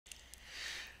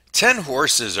10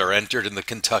 horses are entered in the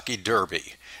Kentucky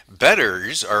Derby.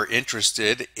 Bettors are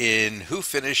interested in who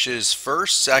finishes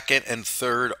first, second, and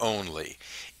third only.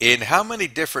 In how many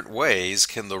different ways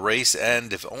can the race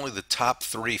end if only the top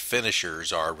three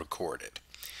finishers are recorded?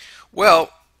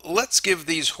 Well, let's give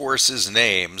these horses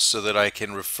names so that I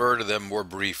can refer to them more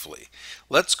briefly.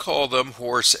 Let's call them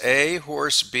Horse A,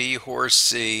 Horse B, Horse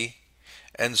C,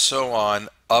 and so on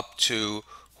up to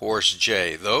Horse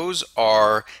J. Those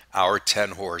are our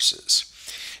 10 horses.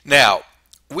 Now,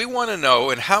 we want to know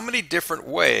in how many different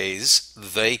ways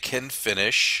they can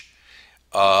finish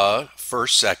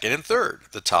first, second, and third,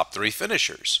 the top three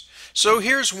finishers. So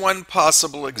here's one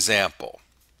possible example.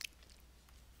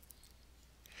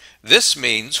 This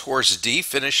means Horse D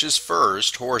finishes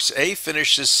first, Horse A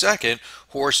finishes second,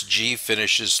 Horse G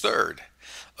finishes third.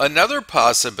 Another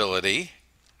possibility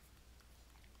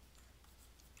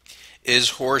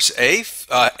is Horse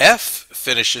F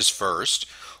finishes first,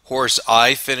 Horse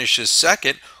I finishes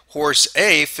second, Horse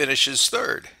A finishes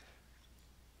third.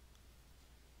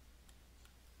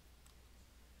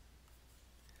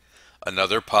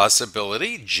 Another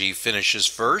possibility, G finishes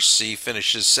first, C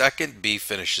finishes second, B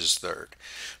finishes third.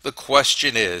 The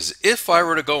question is, if I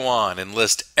were to go on and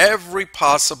list every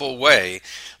possible way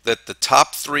that the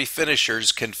top three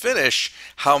finishers can finish,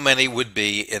 how many would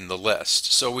be in the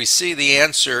list? So we see the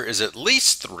answer is at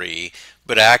least 3,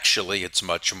 but actually it's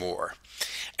much more.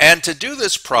 And to do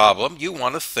this problem, you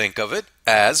want to think of it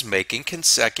as making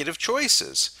consecutive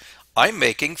choices. I'm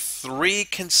making 3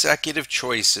 consecutive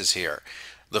choices here.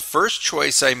 The first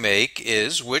choice I make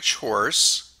is which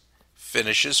horse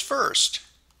finishes first.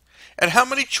 And how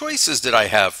many choices did I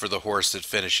have for the horse that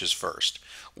finishes first?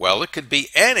 Well, it could be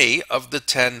any of the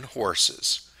 10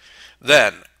 horses.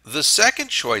 Then, the second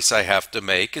choice I have to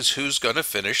make is who's going to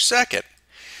finish second.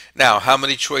 Now, how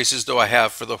many choices do I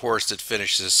have for the horse that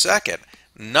finishes second?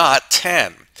 Not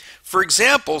 10. For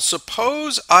example,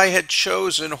 suppose I had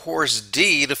chosen horse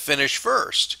D to finish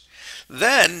first.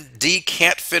 Then D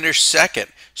can't finish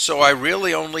second, so I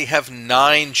really only have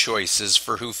 9 choices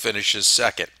for who finishes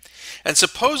second. And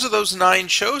suppose of those 9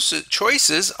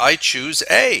 choices, I choose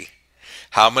A.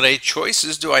 How many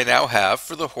choices do I now have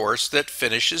for the horse that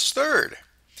finishes third?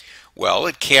 Well,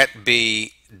 it can't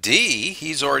be D,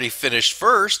 he's already finished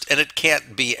first, and it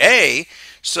can't be A,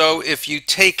 so if you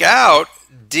take out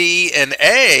D and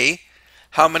A,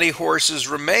 how many horses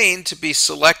remain to be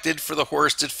selected for the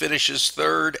horse that finishes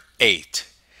third? 8.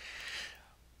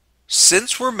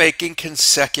 Since we're making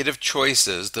consecutive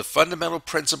choices, the fundamental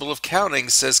principle of counting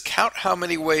says count how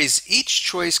many ways each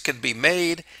choice can be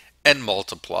made and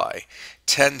multiply.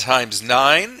 10 times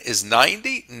 9 is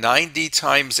 90. 90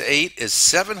 times 8 is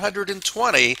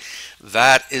 720.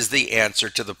 That is the answer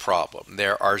to the problem.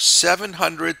 There are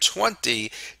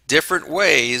 720 different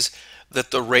ways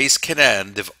that the race can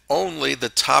end if only the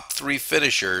top 3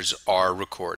 finishers are recorded.